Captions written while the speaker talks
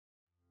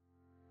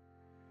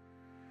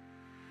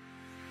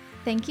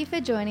Thank you for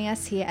joining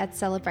us here at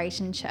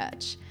Celebration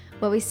Church,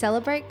 where we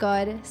celebrate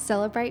God,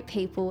 celebrate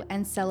people,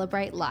 and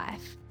celebrate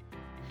life.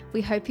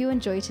 We hope you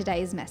enjoy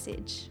today's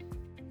message.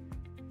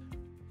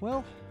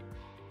 Well,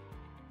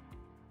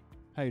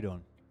 how you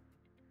doing?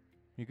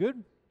 You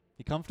good?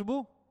 You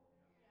comfortable?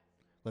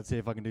 Let's see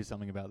if I can do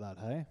something about that,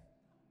 hey?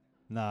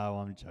 No,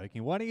 I'm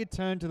joking. Why don't you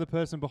turn to the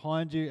person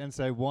behind you and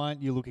say, "Why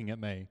aren't you looking at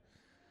me?"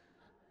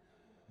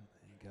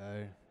 There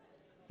you go.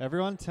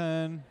 Everyone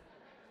turn.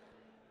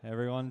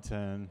 Everyone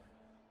turn.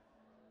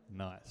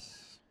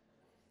 Nice.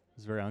 It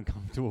was very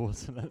uncomfortable,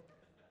 wasn't it?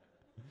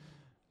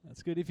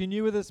 That's good. If you're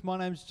new with us, my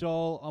name's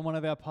Joel. I'm one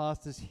of our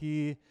pastors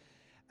here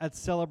at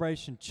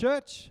Celebration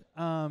Church.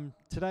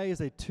 Today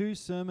is a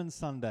 2-sermon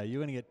Sunday.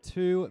 You're going to get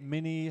 2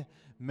 mini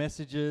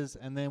messages,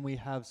 and then we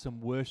have some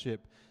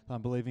worship.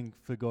 I'm believing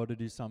for God to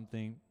do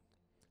something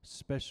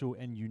special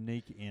and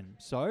unique in.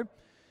 So,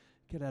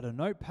 get out a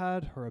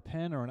notepad or a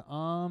pen or an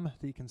arm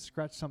that you can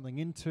scratch something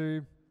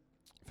into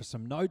for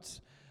some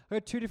notes. I've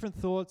got 2 different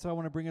thoughts I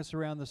want to bring us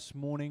around this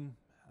morning.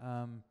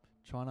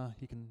 China,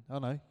 you can... Oh,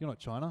 no, you're not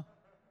China.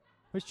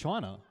 Where's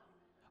China?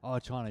 Oh,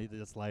 China,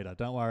 that's later.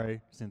 Don't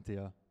worry,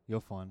 Cynthia. You're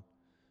fine.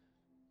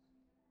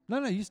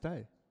 No, you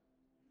stay.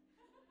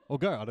 Or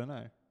go, I don't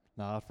know.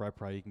 No, after I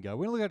pray, you can go.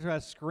 We're going to look at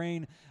our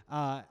screen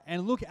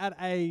and look at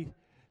a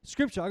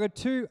scripture. I got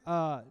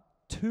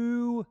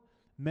two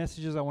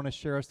messages I want to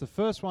share us. The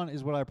first one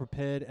is what I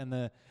prepared, and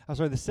the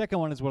second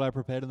one is what I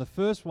prepared. And the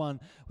first one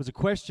was a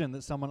question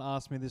that someone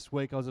asked me this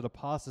week. I was at a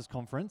pastors'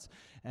 conference,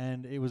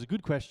 and it was a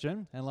good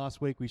question. And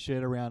last week we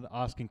shared around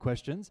asking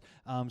questions.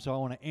 So I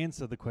want to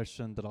answer the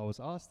question that I was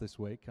asked this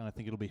week, and I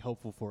think it'll be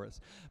helpful for us.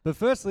 But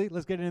firstly,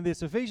 let's get into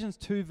this. Ephesians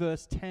 2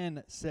 verse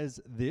 10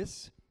 says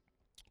this: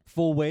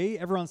 "For we,"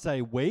 everyone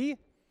say we,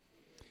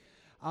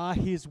 "are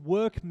his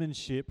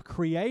workmanship,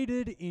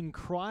 created in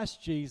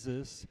Christ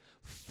Jesus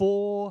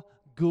for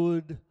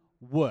good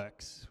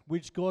works,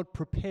 which God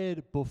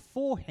prepared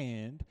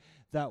beforehand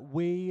that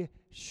we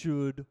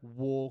should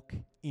walk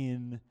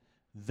in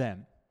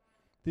them."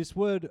 This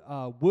word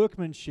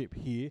workmanship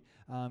here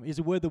is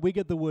a word that we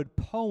get the word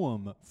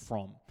poem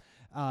from.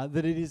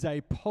 That it is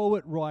a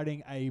poet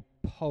writing a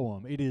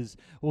poem. It is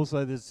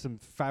also, there's some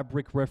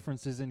fabric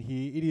references in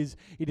here.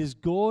 It is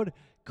God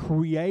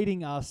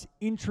creating us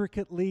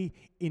intricately,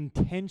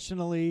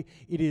 intentionally.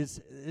 It is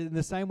in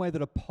the same way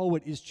that a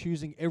poet is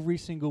choosing every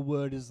single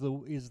word is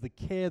the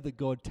care that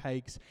God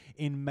takes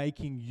in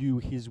making you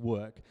his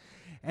work.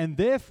 And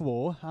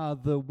therefore,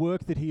 the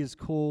work that he has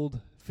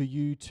called for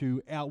you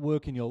to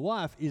outwork in your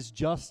life is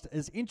just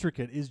as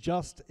intricate, is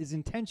just as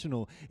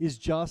intentional, is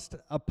just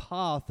a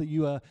path that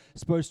you are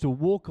supposed to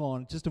walk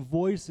on, just a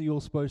voice that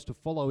you're supposed to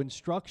follow,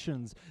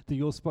 instructions that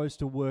you're supposed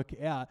to work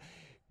out.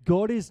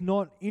 God is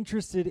not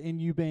interested in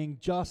you being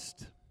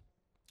just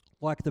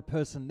like the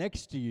person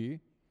next to you,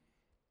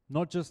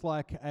 not just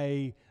like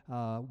a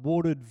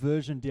watered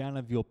version down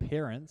of your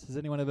parents. Has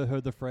anyone ever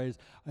heard the phrase,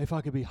 "If I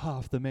could be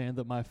half the man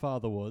that my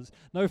father was"?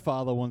 No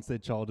father wants their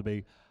child to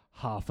be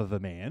half of a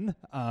man.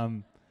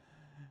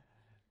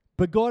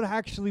 But God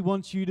actually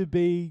wants you to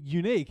be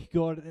unique.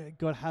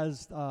 God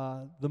has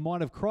the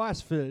mind of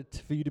Christ for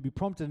you to be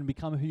prompted and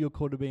become who you're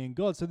called to be in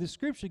God. So this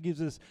scripture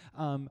gives us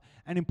an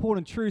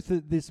important truth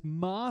that this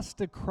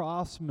master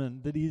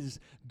craftsman that is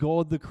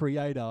God the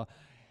Creator,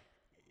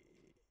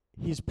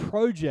 his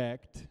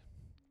project,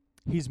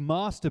 his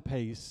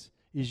masterpiece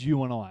is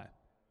you and I.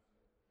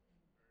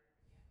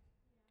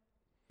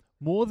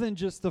 More than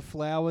just the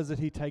flowers that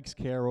he takes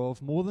care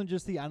of, more than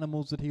just the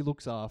animals that he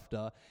looks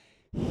after,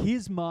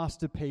 his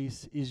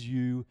masterpiece is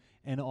you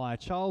and I.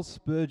 Charles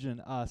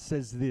Spurgeon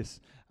says this,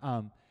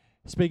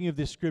 speaking of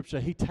this scripture,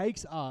 he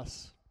takes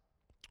us,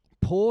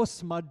 poor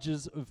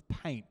smudges of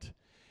paint,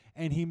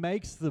 and he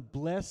makes the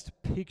blessed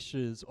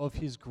pictures of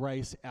his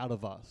grace out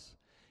of us.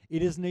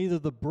 It is neither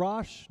the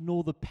brush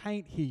nor the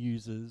paint he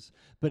uses,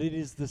 but it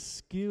is the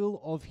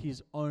skill of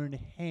his own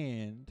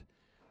hand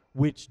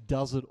which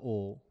does it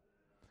all.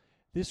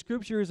 This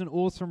scripture is an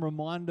awesome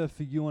reminder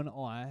for you and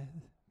I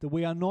that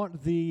we are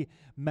not the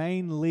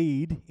main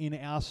lead in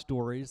our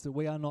stories, that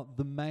we are not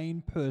the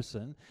main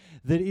person,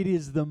 that it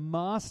is the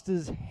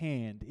master's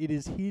hand, it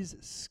is his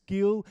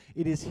skill,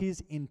 it is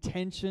his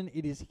intention,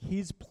 it is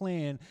his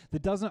plan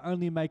that doesn't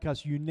only make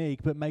us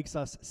unique, but makes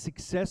us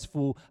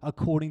successful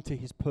according to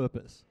his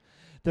purpose,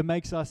 that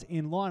makes us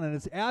in line. And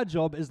it's our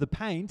job as the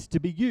paint to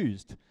be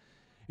used.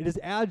 It is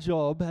our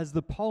job as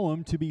the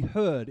poem to be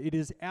heard. It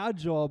is our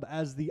job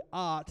as the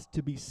art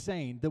to be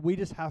seen, that we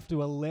just have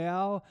to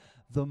allow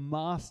the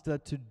master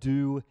to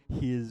do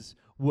his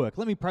work.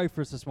 Let me pray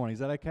for us this morning. Is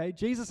that okay?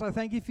 Jesus, I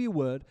thank you for your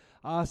word.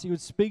 I ask you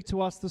would speak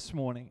to us this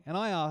morning. And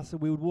I ask that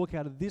we would walk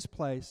out of this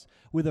place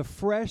with a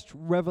fresh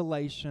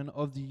revelation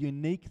of the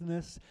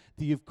uniqueness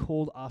that you've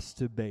called us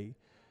to be.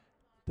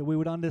 That we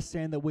would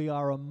understand that we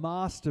are a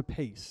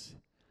masterpiece,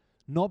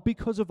 not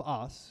because of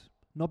us,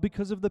 not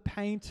because of the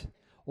paint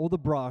or the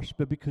brush,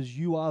 but because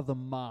you are the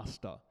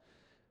master.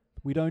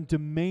 We don't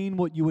demean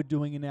what you are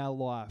doing in our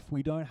life.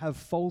 We don't have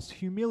false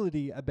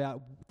humility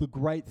about the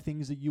great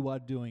things that you are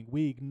doing.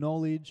 We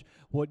acknowledge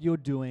what you're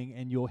doing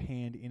and your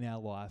hand in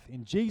our life.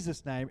 In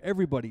Jesus' name,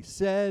 everybody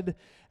said,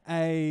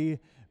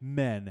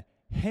 amen.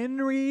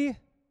 Henry,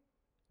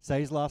 say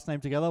his last name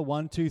together.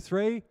 1, 2,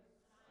 3.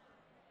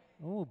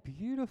 Oh,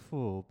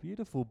 beautiful,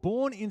 beautiful.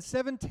 Born in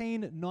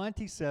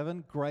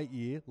 1797, great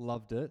year,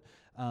 loved it,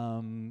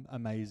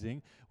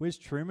 amazing. Where's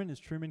Truman? Is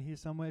Truman here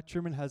somewhere?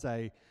 Truman has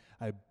a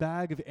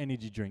bag of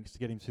energy drinks to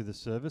get him through the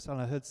service, and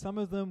I heard some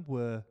of them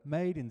were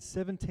made in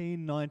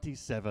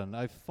 1797,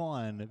 a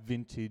fine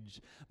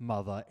vintage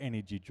mother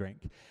energy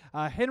drink.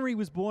 Henry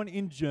was born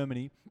in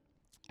Germany.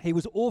 He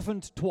was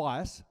orphaned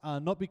twice,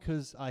 not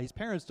because his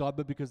parents died,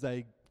 but because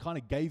they kind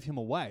of gave him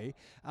away.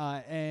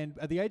 And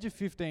at the age of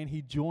 15,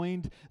 he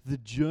joined the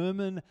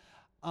German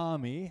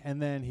army, and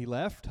then he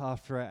left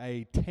after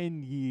a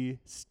 10-year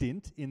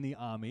stint in the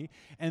army.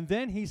 And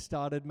then he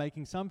started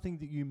making something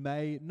that you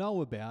may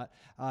know about.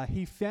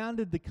 He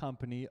founded the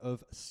company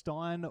of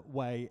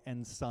Steinway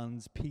 &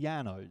 Sons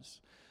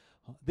Pianos.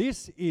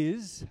 This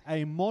is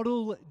a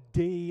Model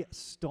D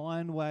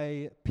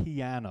Steinway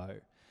piano.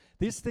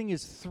 This thing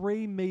is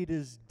 3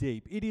 meters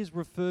deep. It is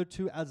referred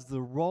to as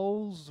the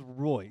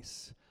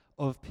Rolls-Royce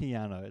of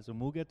pianos, and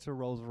we'll get to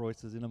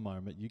Rolls-Royces in a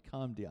moment. You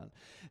calm down.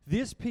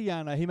 This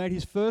piano, he made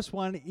his first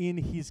one in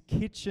his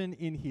kitchen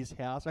in his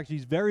house. Actually,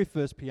 his very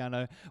first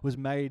piano was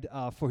made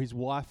for his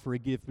wife for a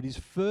gift, but his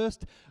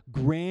first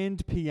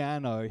grand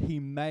piano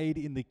he made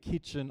in the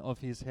kitchen of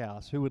his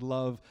house. Who would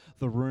love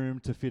the room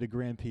to fit a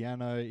grand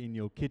piano in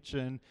your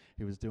kitchen?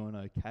 He was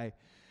doing okay.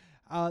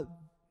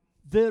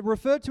 They're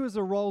referred to as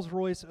the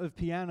Rolls-Royce of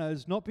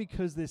pianos, not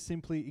because they're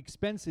simply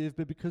expensive,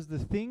 but because the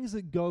things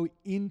that go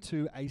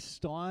into a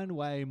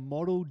Steinway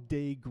Model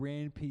D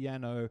grand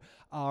piano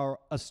are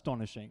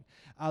astonishing.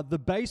 The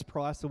base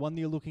price, the one that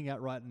you're looking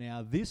at right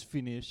now, this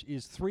finish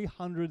is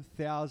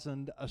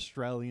 300,000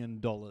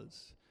 Australian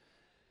dollars.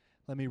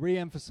 Let me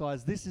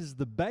re-emphasize, this is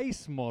the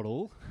base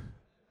model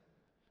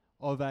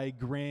of a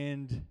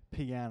grand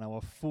piano,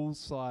 a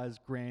full-size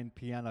grand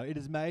piano. It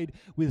is made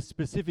with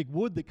specific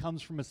wood that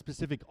comes from a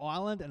specific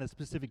island and a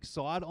specific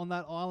side on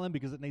that island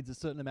because it needs a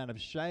certain amount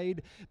of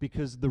shade,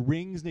 because the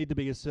rings need to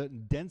be a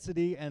certain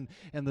density, and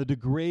the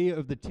degree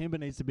of the timber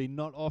needs to be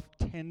not off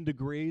 10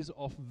 degrees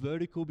off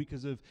vertical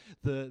because of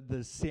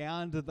the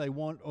sound that they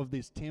want of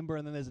this timber.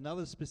 And then there's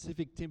another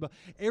specific timber.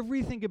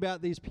 Everything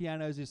about these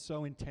pianos is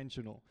so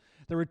intentional.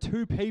 There are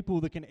 2 people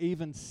that can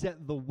even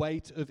set the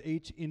weight of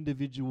each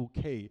individual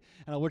key.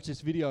 And I watched this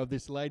video of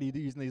this lady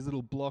using these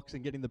little blocks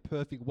and getting the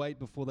perfect weight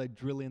before they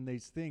drill in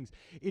these things.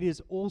 It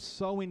is all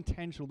so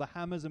intentional. The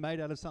hammers are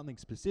made out of something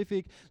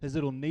specific. There's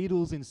little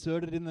needles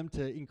inserted in them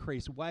to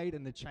increase weight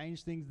and to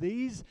change things.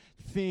 These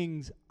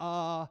things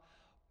are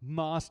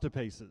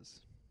masterpieces.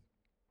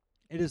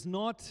 It is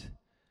not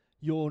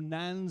your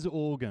nan's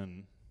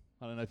organ.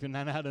 I don't know if your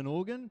nan had an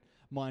organ.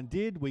 Mine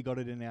did. We got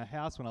it in our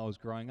house when I was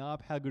growing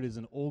up. How good is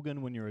an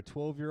organ when you're a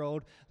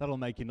 12-year-old? That'll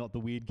make you not the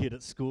weird kid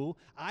at school.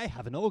 I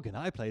have an organ.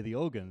 I play the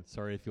organ.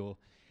 Sorry if you're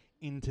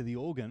into the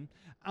organ.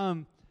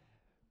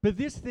 But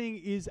this thing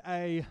is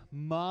a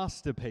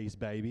masterpiece,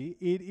 baby.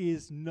 It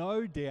is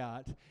no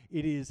doubt,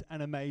 it is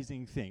an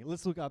amazing thing.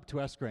 Let's look up to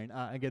our screen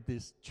and get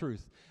this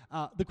truth.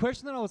 The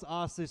question that I was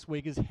asked this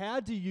week is, how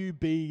do you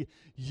be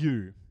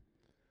you?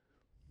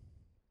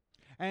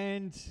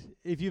 And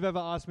if you've ever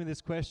asked me this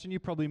question, you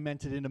probably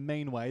meant it in a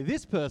mean way.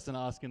 This person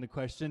asking the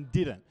question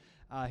didn't.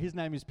 His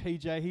name is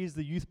PJ. He's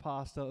the youth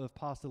pastor of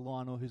Pastor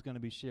Lionel, who's going to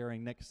be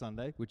sharing next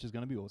Sunday, which is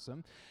going to be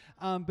awesome.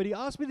 But he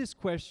asked me this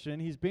question.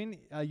 He's been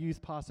a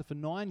youth pastor for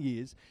 9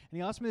 years, and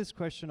he asked me this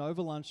question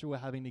over lunch that we're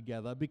having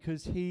together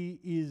because he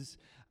is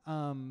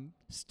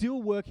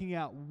still working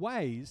out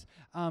ways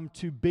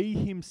to be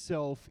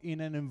himself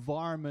in an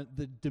environment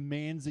that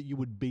demands that you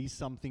would be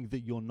something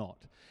that you're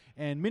not.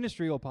 And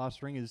ministry or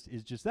pastoring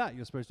is just that.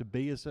 You're supposed to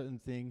be a certain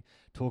thing,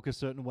 talk a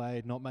certain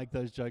way, not make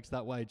those jokes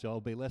that way, Joel,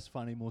 be less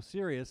funny, more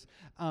serious.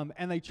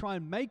 And they try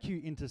and make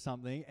you into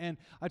something. And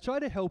I try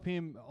to help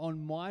him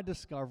on my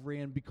discovery,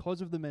 and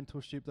because of the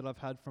mentorship that I've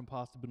had from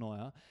Pastor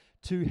Benaiah,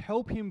 to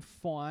help him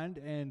find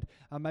and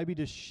maybe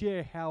to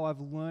share how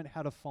I've learned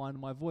how to find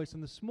my voice.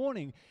 And this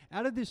morning,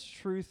 out of this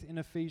truth in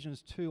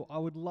Ephesians 2, I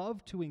would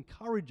love to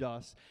encourage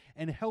us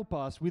and help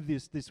us with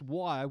this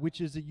why,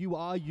 which is that you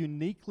are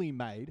uniquely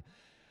made,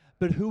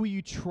 but who are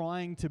you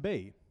trying to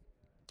be?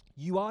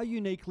 You are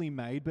uniquely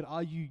made, but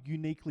are you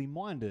uniquely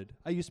minded?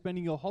 Are you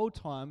spending your whole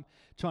time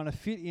trying to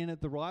fit in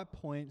at the right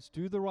points,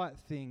 do the right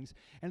things?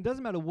 And it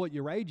doesn't matter what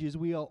your age is,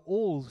 we are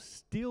all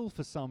still,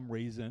 for some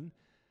reason,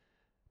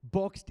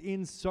 boxed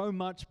in so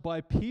much by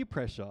peer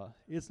pressure.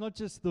 It's not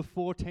just the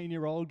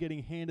 14-year-old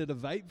getting handed a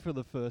vape for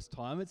the first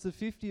time. It's the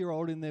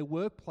 50-year-old in their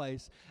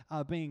workplace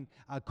being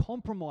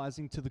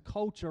compromising to the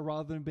culture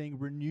rather than being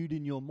renewed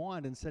in your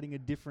mind and setting a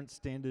different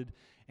standard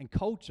and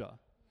culture.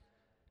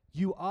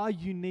 You are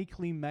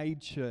uniquely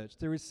made, church.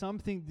 There is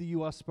something that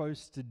you are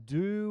supposed to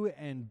do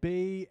and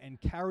be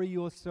and carry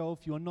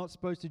yourself. You are not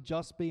supposed to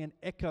just be an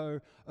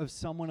echo of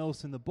someone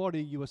else in the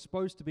body. You are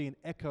supposed to be an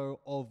echo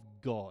of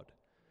God.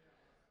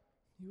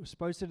 You are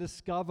supposed to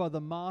discover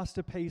the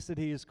masterpiece that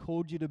He has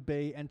called you to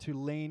be and to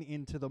lean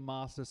into the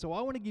master. So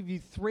I want to give you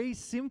 3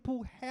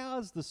 simple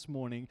hows this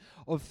morning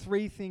of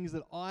 3 things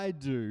that I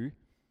do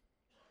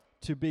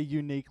to be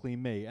uniquely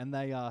me. And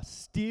they are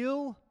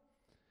steal,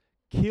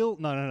 kill,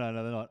 no,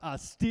 they're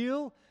not.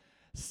 Steal,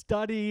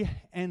 study,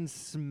 and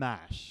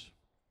smash.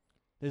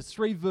 There's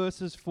 3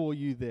 verses for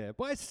you there.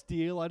 By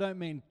steal, I don't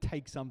mean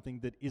take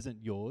something that isn't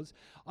yours.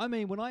 I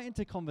mean, when I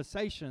enter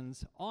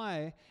conversations,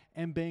 I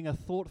am being a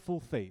thoughtful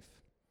thief.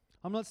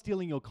 I'm not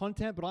stealing your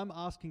content, but I'm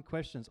asking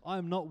questions. I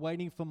am not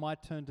waiting for my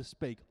turn to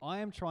speak. I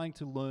am trying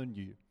to learn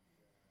you.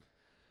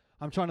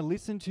 I'm trying to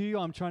listen to you.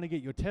 I'm trying to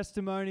get your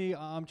testimony.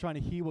 I'm trying to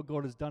hear what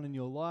God has done in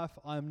your life.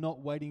 I'm not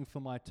waiting for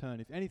my turn.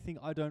 If anything,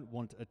 I don't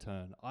want a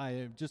turn.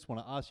 I just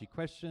want to ask you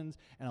questions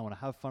and I want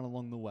to have fun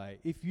along the way.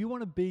 If you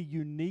want to be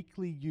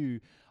uniquely you,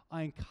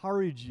 I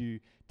encourage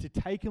you to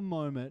take a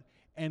moment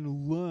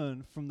and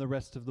learn from the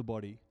rest of the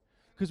body.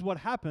 Because what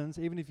happens,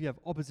 even if you have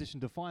opposition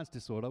defiance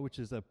disorder, which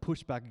is a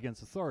pushback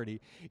against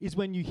authority, is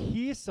when you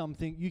hear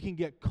something, you can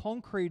get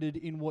concreted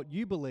in what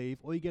you believe,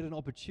 or you get an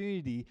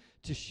opportunity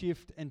to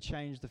shift and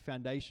change the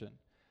foundation.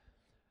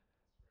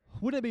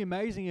 Wouldn't it be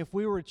amazing if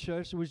we were a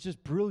church that was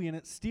just brilliant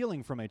at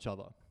stealing from each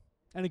other?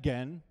 And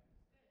again,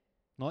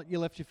 not you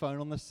left your phone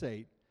on the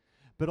seat,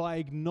 but I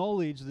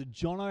acknowledge that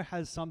Jono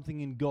has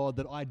something in God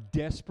that I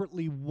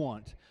desperately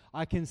want.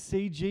 I can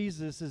see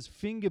Jesus'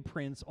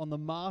 fingerprints on the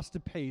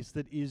masterpiece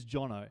that is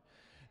Jono.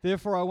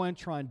 Therefore, I won't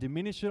try and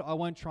diminish it. I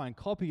won't try and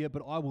copy it,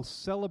 but I will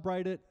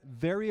celebrate it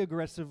very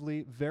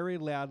aggressively, very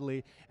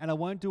loudly, and I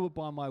won't do it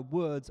by my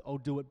words. I'll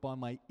do it by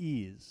my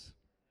ears.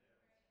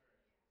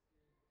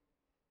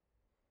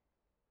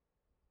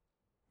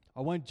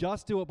 I won't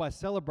just do it by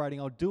celebrating.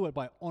 I'll do it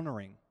by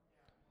honoring,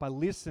 by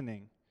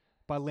listening,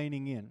 by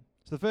leaning in.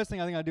 So the first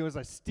thing I think I do is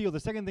I steal. The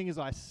second thing is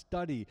I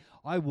study.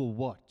 I will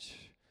watch.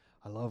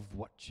 I love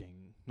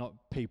watching. Not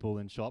people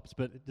in shops,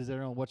 but does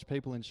everyone watch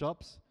people in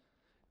shops?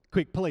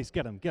 Quick, police,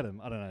 get them.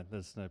 I don't know,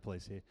 there's no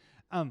police here.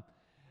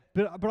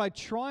 But I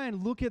try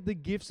and look at the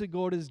gifts that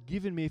God has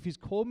given me. If He's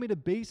called me to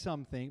be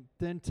something,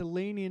 then to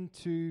lean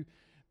into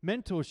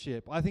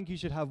mentorship. I think you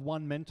should have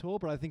one mentor,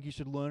 but I think you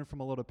should learn from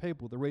a lot of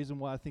people. The reason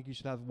why I think you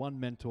should have one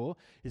mentor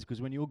is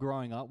because when you were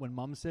growing up, when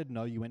mum said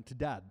no, you went to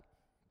dad.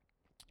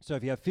 So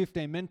if you have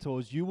 15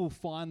 mentors, you will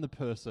find the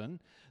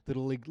person that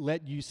will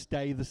let you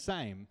stay the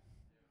same.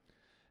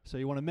 So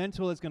you want a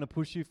mentor that's going to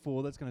push you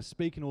forward, that's going to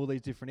speak in all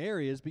these different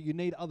areas, but you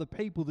need other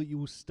people that you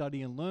will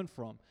study and learn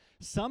from.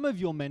 Some of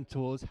your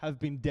mentors have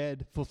been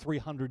dead for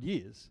 300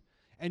 years,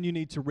 and you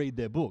need to read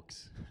their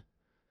books.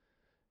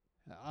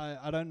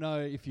 I don't know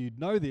if you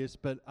know this,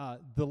 but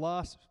the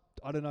last,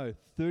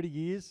 30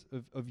 years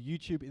of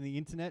YouTube and the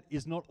internet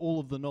is not all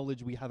of the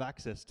knowledge we have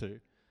access to.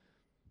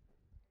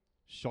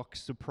 Shock,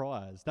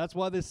 surprise. That's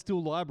why there's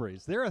still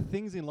libraries. There are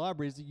things in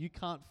libraries that you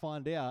can't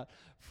find out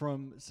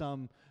from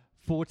some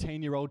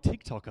 14-year-old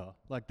TikToker.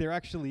 Like, there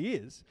actually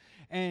is.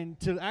 And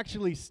to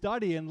actually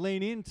study and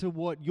lean into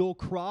what your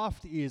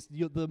craft is,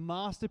 the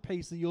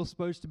masterpiece that you're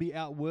supposed to be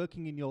out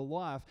working in your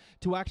life,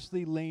 to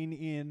actually lean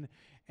in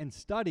and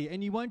study.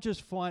 And you won't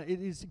just find,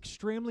 it is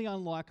extremely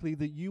unlikely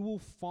that you will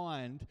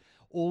find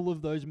all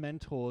of those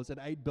mentors at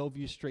 8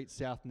 Bellevue Street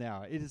South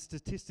now. It is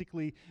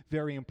statistically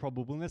very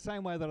improbable. In the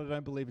same way that I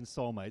don't believe in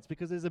soulmates,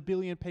 because there's a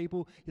billion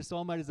people. Your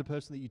soulmate is the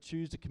person that you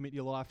choose to commit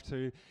your life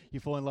to. You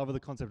fall in love with the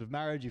concept of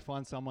marriage. You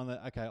find someone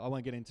that, okay, I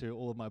won't get into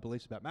all of my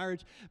beliefs about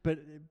marriage, but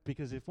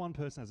because if one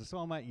person has a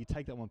soulmate, you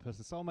take that one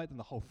person's soulmate, then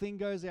the whole thing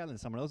goes out, and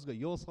someone else has got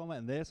your soulmate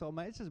and their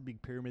soulmate. It's just a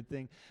big pyramid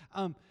thing.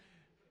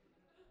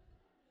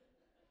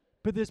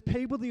 But there's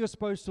people that you're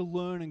supposed to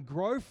learn and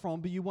grow from,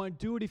 but you won't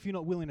do it if you're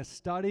not willing to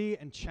study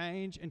and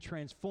change and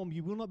transform.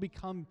 You will not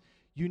become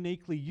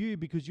uniquely you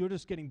because you're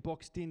just getting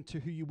boxed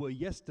into who you were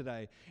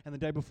yesterday and the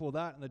day before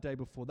that and the day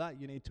before that.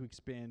 You need to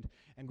expand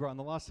and grow. And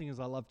the last thing is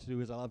I love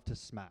to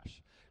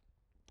smash.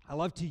 I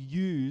love to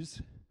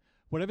use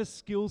whatever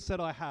skill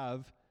set I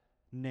have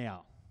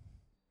now.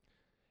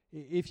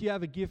 If you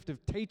have a gift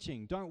of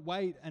teaching, don't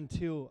wait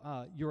until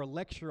you're a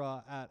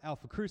lecturer at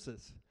Alpha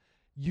Crucis.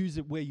 Use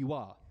it where you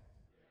are.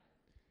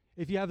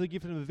 If you have the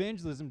gift of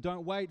evangelism,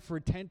 don't wait for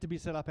a tent to be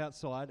set up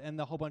outside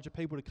and a whole bunch of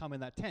people to come in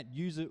that tent.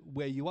 Use it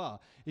where you are.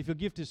 If your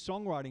gift is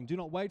songwriting, do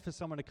not wait for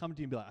someone to come to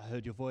you and be like, I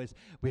heard your voice,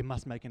 we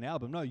must make an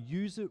album. No,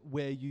 use it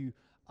where you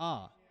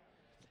are.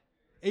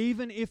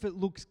 Even if it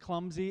looks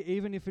clumsy,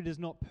 even if it is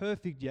not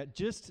perfect yet,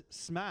 just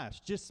smash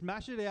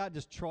it out,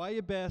 just try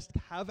your best,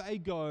 have a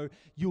go.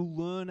 You'll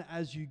learn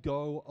as you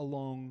go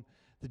along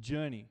the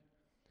journey.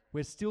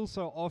 We're still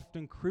so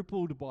often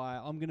crippled by,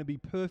 I'm going to be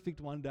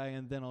perfect one day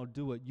and then I'll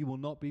do it. You will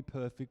not be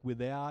perfect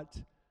without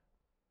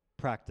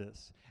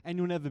practice. And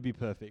you'll never be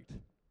perfect.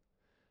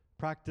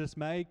 Practice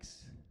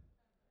makes,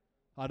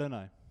 I don't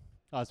know.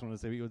 I just want to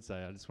see what you would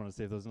say. I just want to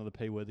see if there was another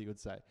P word that you would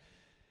say.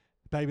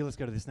 Baby, let's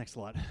go to this next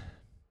slide.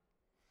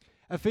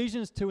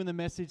 Ephesians 2 in the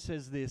Message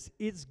says this: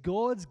 it's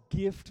God's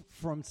gift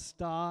from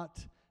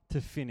start to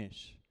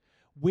finish.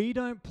 We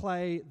don't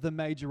play the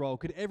major role.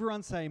 Could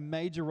everyone say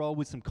major role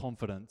with some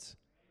confidence?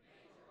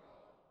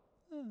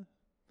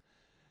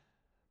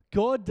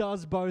 God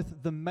does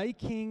both the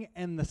making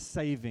and the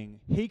saving.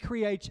 He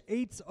creates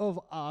each of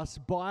us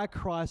by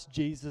Christ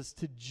Jesus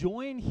to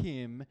join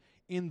him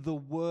in the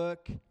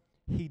work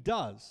he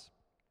does.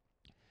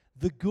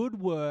 The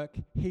good work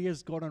he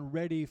has gotten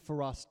ready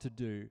for us to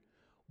do.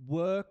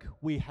 Work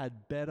we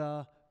had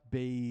better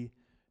be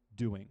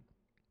doing.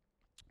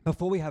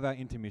 Before we have our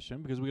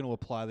intermission, because we're going to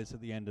apply this at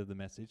the end of the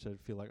message, so I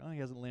feel like, he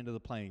hasn't landed the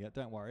plane yet,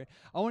 don't worry.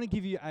 I want to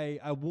give you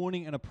a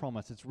warning and a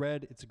promise. It's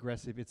red, it's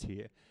aggressive, it's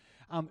here.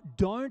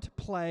 Don't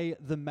play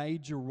the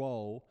major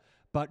role,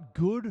 but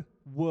good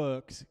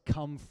works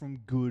come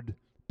from good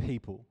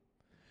people.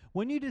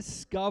 When you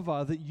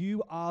discover that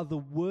you are the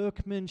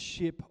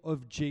workmanship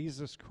of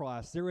Jesus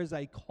Christ, there is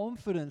a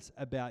confidence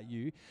about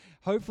you.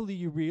 Hopefully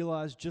you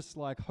realize, just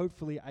like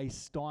hopefully a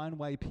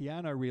Steinway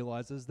piano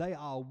realizes, they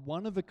are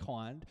one of a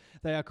kind.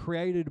 They are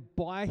created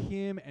by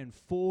him and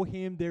for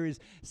him. There is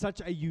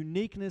such a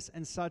uniqueness,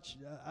 and such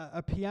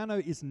a piano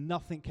is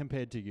nothing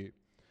compared to you.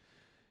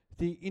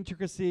 The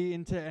intricacy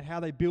into how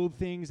they build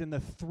things and the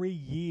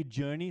 3-year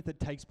journey that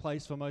takes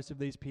place for most of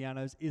these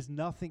pianos is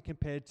nothing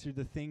compared to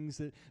the things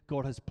that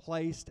God has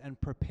placed and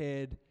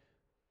prepared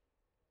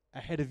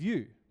ahead of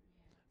you.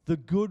 The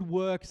good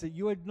works that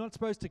you are not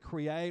supposed to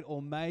create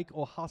or make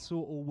or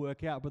hustle or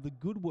work out, but the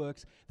good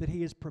works that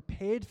he has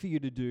prepared for you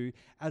to do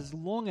as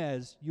long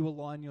as you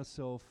align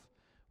yourself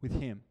with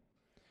him.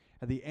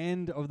 At the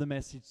end of the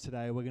message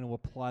today, we're going to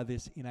apply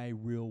this in a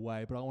real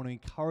way. But I want to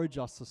encourage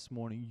us this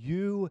morning.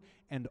 You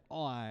and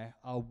I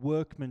are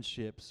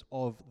workmanships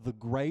of the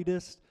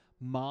greatest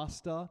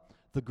master,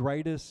 the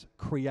greatest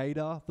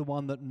creator, the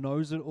one that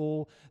knows it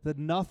all, that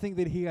nothing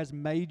that he has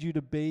made you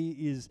to be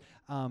is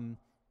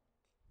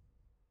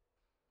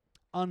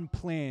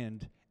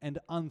unplanned and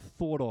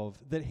unthought of,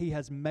 that he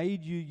has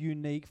made you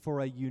unique for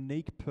a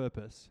unique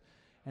purpose.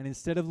 And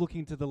instead of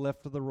looking to the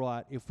left or the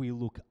right, if we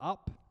look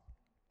up,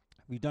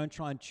 we don't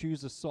try and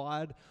choose a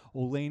side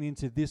or lean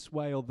into this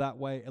way or that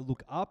way, and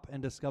look up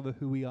and discover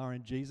who we are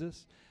in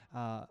Jesus.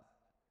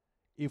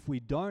 If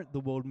we don't, the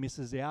world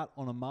misses out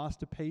on a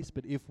masterpiece.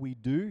 But if we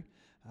do,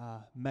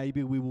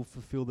 maybe we will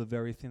fulfill the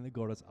very thing that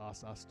God has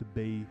asked us to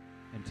be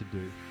and to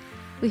do.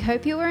 We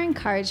hope you were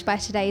encouraged by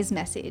today's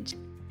message.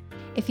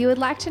 If you would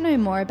like to know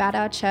more about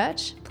our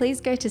church,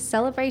 please go to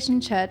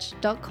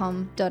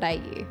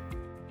celebrationchurch.com.au.